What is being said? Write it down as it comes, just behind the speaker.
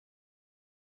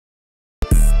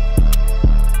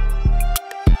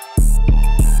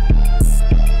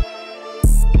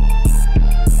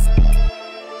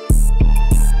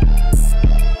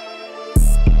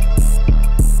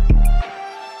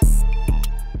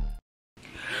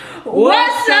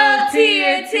What's up,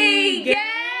 TNT gang?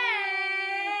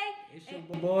 It's your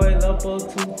boy Lopo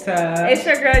 2 times. It's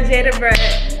your girl Jada Brett.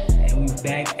 And we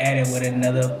back at it with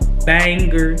another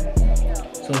banger.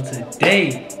 So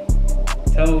today,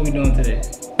 tell me what we doing today.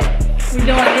 We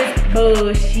doing this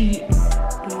bullshit.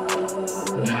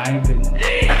 My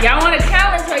goodness. Y'all want a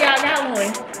challenge or y'all got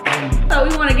one? So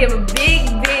we want to give a big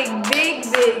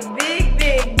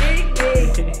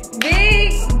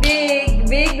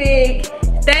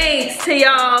thanks to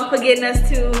y'all for getting us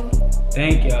to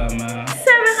Thank y'all, man.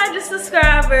 700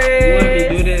 subscribers. We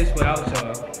wouldn't do this without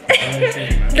y'all.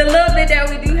 The little bit that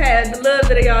we do have, the little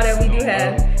bit of y'all that we do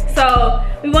have. So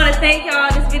we want to thank y'all.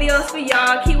 This video is for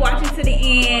y'all. Keep watching to the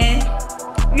end.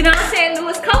 You know what I'm saying? There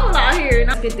was a couple out here.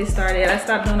 Let's get this started. I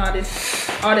stopped doing all this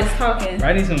talking.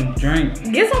 I need some drink.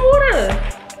 Get some water.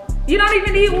 You don't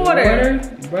even need water.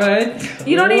 But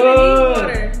you don't even need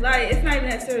water. Like, it's not even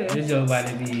that serious. This joke about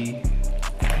to be,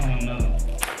 I don't know.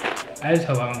 I just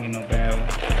hope I don't get no bad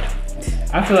ones.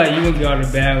 I feel like you gonna get all the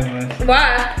bad ones.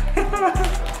 Why?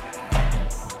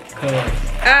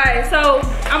 Alright, so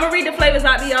I'm gonna read the flavors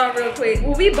out to y'all real quick.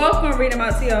 Well, we both gonna read them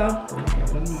out to y'all.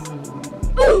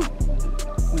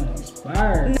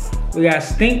 Inspired. We got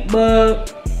stink bug.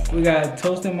 We got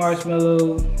toasted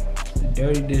marshmallow,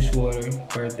 dirty dishwater,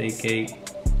 birthday cake,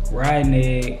 rotten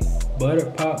egg,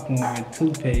 butter popcorn,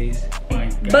 toothpaste. Oh my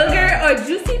God. Booger or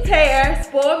juicy pear,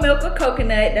 spoiled milk or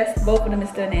coconut. That's both of them is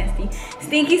still nasty.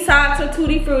 Stinky socks or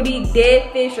tutti frutti,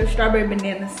 dead fish or strawberry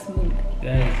banana smoothie.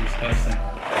 That is disgusting.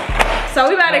 So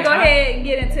we about to go ahead and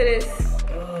get into this.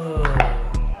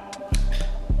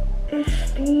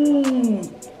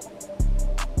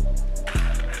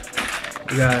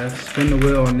 You gotta spin the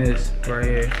wheel on this right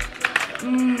here.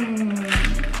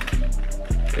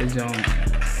 It's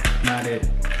not it.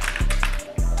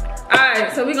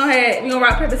 Alright, so we gonna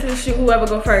rock, paper, scissors, shoot, whoever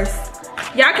go first.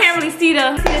 Y'all can't really see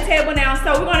the table now,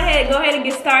 so we're gonna go ahead and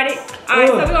get started. Alright,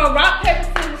 so we're gonna rock, paper,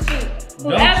 scissors, shoot.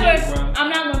 Whoever, cheat, bro. I'm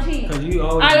not gonna cheat. Cause you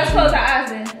always Alright, let's close our eyes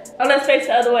then. Oh, let's face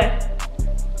the other way.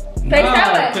 Face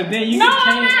that way. Cause then you no, can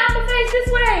change. I'm gonna face this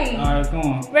way. Alright, come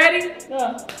on. Ready? Go.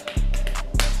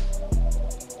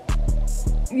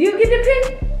 You get to pick.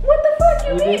 What the fuck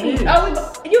you mean? Oh,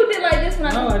 you did like this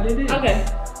one. No, I did it. Okay.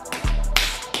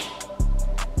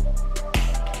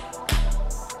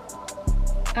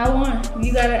 I won.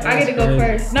 You gotta. I get to go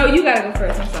first. No, you gotta go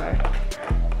first. I'm sorry.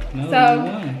 No, so, you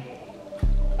won.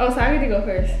 Oh, so I get to go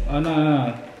first. Oh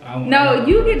no. No,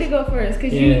 you get to go first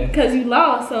because you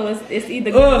lost. So it's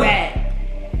either good or bad.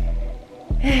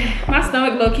 My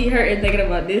stomach low key hurting thinking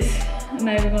about this. I'm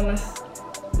not even gonna lie.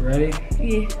 Ready?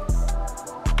 Yeah.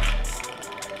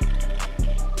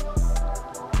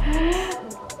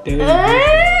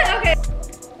 Okay.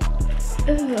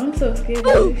 I'm so scared.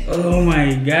 Oh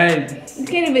my God. You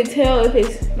can't even tell if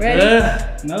it's ready.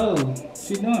 No,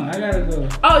 she doing. I gotta go.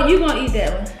 Oh, you gonna eat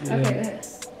that one? Yeah. Okay, go ahead.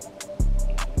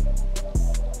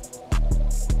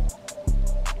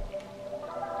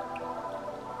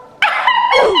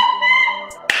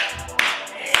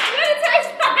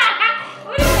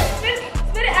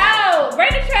 Spit it out.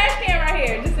 Bring the trash can right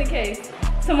here, just in case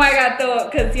somebody got to throw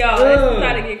up. Cause y'all, it's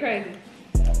about to get crazy.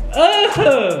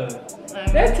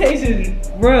 That tastes,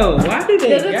 bro. Why did they?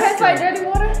 Does it taste like dirty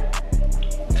water?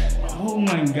 Oh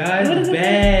my God, it's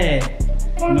bad.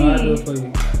 No, I do it for you.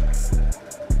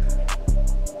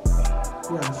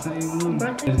 You got the same one.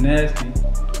 It's nasty.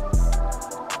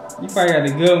 You probably got a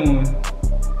good one.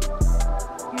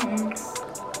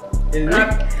 We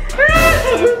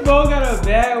both got a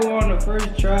bad one on the first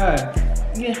try.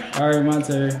 Yeah. All right, my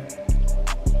turn.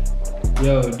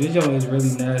 Yo, this joint is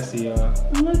really nasty, y'all.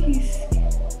 Look, he's.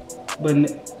 But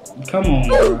come on,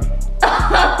 bro.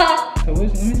 So let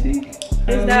me see.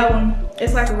 It's that one.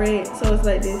 It's like red, so it's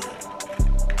like this.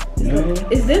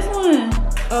 It's this one.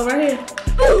 Oh, right here.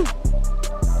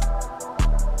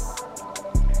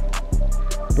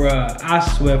 Bruh, I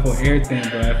swear for everything,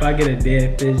 bruh. If I get a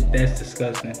dead fish, that's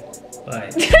disgusting.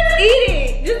 Like, just eat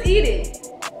it. Just eat it.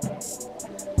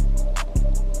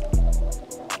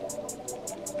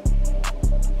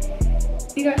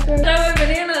 You got strawberry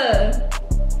banana.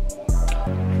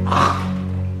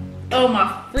 Oh my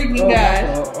freaking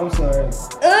God. I'm sorry.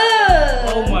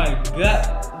 Oh my God.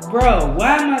 Bro,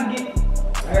 why am I getting...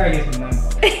 I gotta get some money.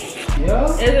 Yo?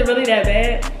 Is it really that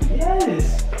bad?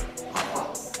 Yes.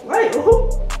 Wait, who?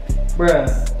 Bruh.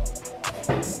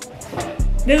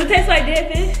 Does it taste like dead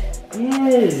fish?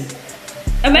 Yes.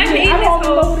 Imagine eating this whole...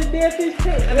 whole... the dead fish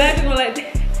taste. Imagine going like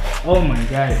this. Oh my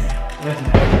God. That's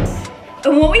nasty.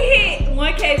 When we hit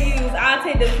 1K views, I'll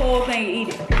take this whole thing and eat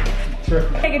it.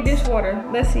 Perfect. Take a dishwater.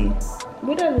 Let's see.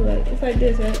 What does it look like? It's like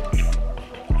this, right?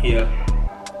 Yeah.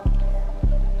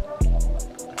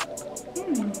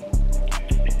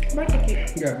 Birthday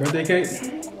cake. You got birthday cake?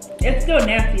 It's still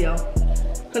nasty though.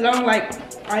 Cause I don't like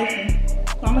icing.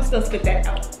 So I'm gonna still spit that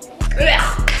out.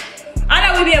 Ugh. I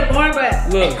know we being boring, but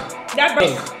look, that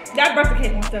birthday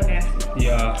cake one's still nasty.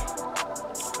 Yeah.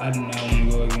 I do not want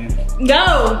to go again.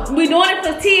 No, we doing it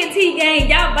for TNT gang.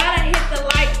 Y'all better hit the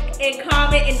like and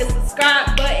comment and the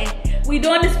subscribe button. We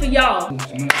doing this for y'all.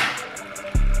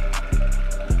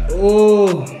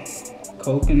 Oh,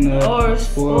 coconut or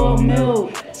spoiled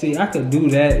milk. See, I could do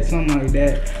that, something like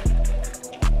that.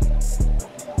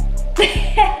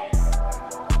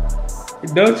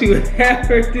 Don't you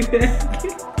ever do that?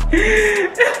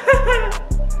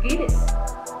 Eat it.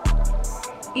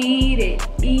 Eat it,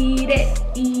 eat it,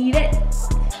 eat it.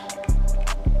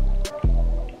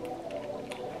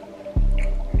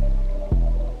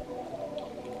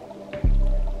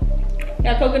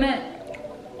 Got coconut?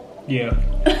 Yeah.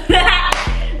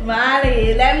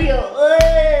 Molly, let me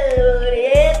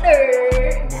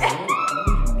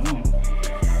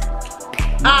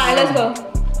Alright, let's go.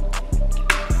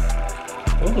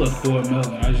 Those look spoiled milk,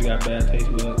 and I just got bad taste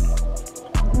with it.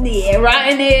 Yeah,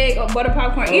 rotten egg or butter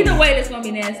popcorn. Either way, it's gonna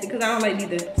be nasty because I don't like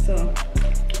neither. So,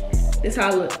 this how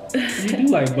I look. You do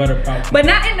like butter popcorn. But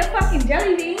not in the fucking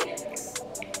jelly bean.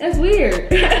 That's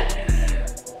weird.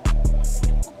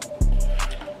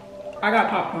 I got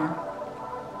popcorn.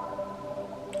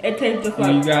 It tastes just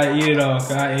like. You gotta eat it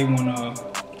off. I ate one off.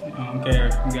 I don't care.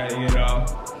 You gotta eat it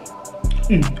off.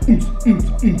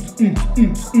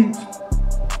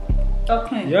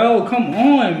 Okay. Yo, come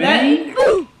on, man.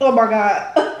 Oh my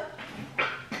god.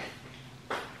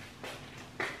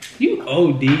 You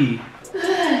OD. It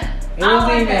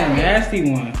wasn't even a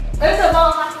nasty one. It's a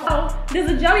long. There's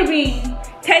a jelly bean.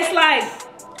 Tastes like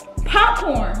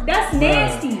popcorn. That's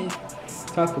nasty.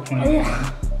 Taco point.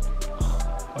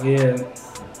 Oh yeah,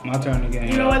 my turn again.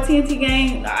 You know what, TNT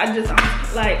gang? I'm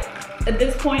like, at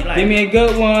this point, like. Give me a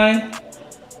good one.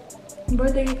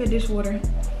 Birthday cake or dishwater?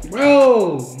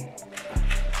 Bro.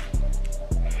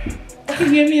 You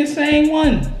give me the same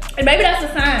one. And maybe that's a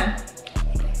sign.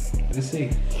 Let's see.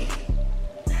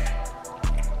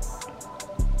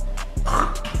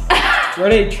 Bro,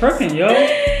 they tripping, yo.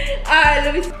 Alright,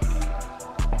 let me see.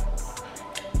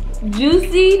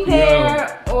 Juicy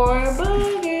pear or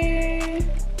booger?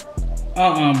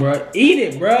 Bro. Eat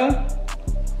it, bro.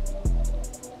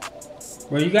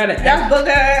 Bro, you gotta. That's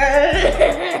booger.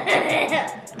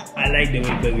 I like the way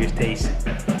boogers taste.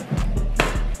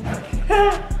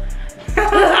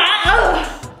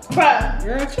 Bruh.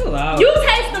 Girl, chill out. You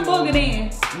taste the booger then.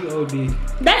 You OD.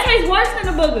 That tastes worse than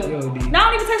the booger. You OD. That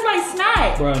don't even taste like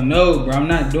snot. Bro, no, bro. I'm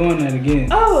not doing that again.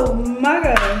 Oh my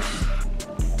gosh.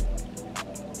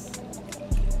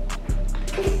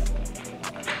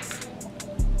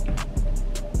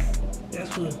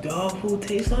 That's what dog food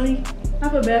tastes like? I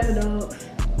feel bad for dogs.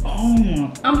 Oh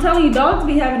my. I'm telling you, dogs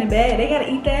be having it bad. They gotta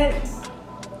eat that.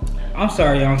 I'm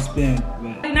sorry y'all spin.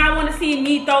 You do not want to see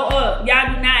me throw up. Y'all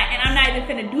do not. And I'm not even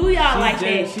finna do y'all like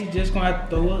that. She just gonna have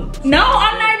to throw up. No,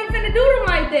 I'm not even finna do them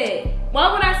like that.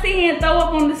 Why would I sit here and throw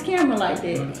up on this camera like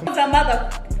that? It's a mother.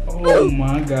 Oh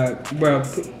my god. Bro, I'll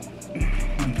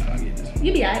get this one.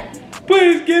 You be alright.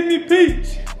 Please give me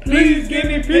peach. Please give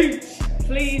me peach.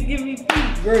 Please give me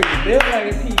peach. Bro, you built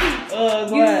like a peach.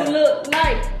 You look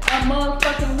like a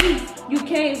motherfucking weak. You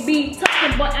can't be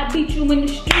talking, but I beat you in the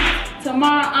street.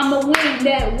 Tomorrow I'ma win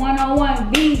that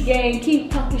one-on-one B game. Keep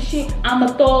talking shit, I'ma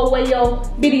throw away your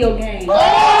video game.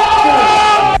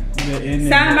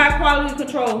 Sound by quality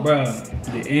control. Bro,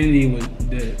 the ending was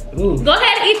the ooh. Go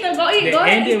ahead and eat the go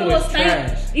ahead and eat the little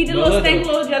stank. Eat the little stank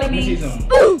little jelly beans.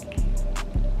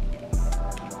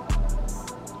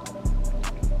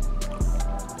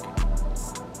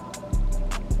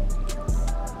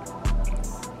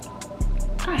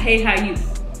 I hate how you.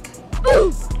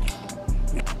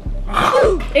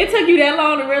 It took you that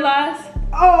long to realize?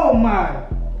 Oh my.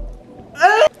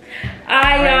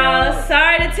 Alright, y'all.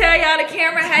 Sorry to tell y'all the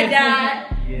camera had died.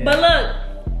 Yeah. But look,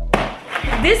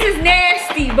 this is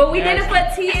nasty. But we did it for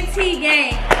TNT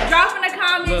gang. Drop in the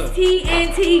comments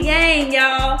TNT gang,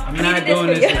 y'all. I'm not doing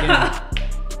this again.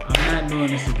 I'm not doing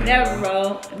this again. Never,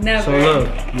 bro. Never. So look,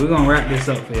 we're gonna wrap this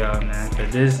up for y'all, man.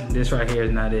 Cause this right here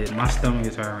is not it. My stomach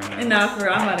is hurting right now. Nah, for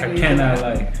real, I'm about to go. I cannot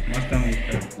like. My stomach is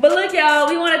hurting. But look, y'all,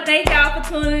 we want to thank y'all for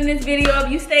tuning in this video.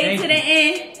 If you stayed to the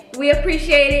end, we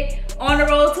appreciate it. On the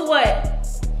road to what?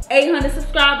 800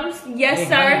 subscribers. Yes,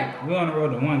 sir. We're on the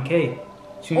road to 1K.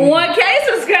 1K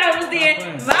subscribers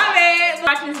then. My bad.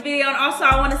 Watching this video. And also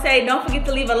I want to say, don't forget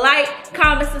to leave a like,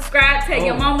 comment, subscribe, tell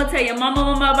your mama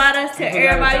about us, tell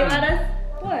everybody about us.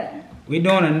 What? We're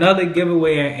doing another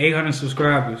giveaway at 800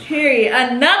 subscribers. Period.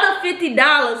 Another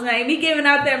 $50, man. We giving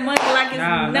out that money like it's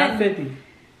nothing. Not 50.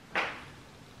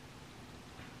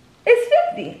 It's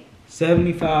 50.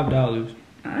 $75.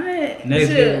 Alright. Next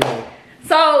giveaway.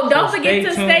 So don't forget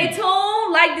to stay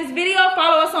tuned. Like this video.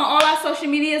 Follow us on all our social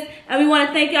medias. And we want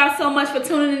to thank y'all so much for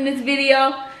tuning in this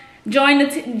video. Join the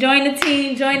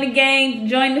team, join the gang,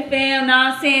 join the fam. Know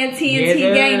what I'm saying?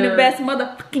 TNT gang, the best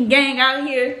motherfucking gang out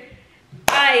here.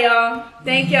 Alright, y'all.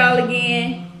 Thank y'all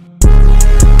again.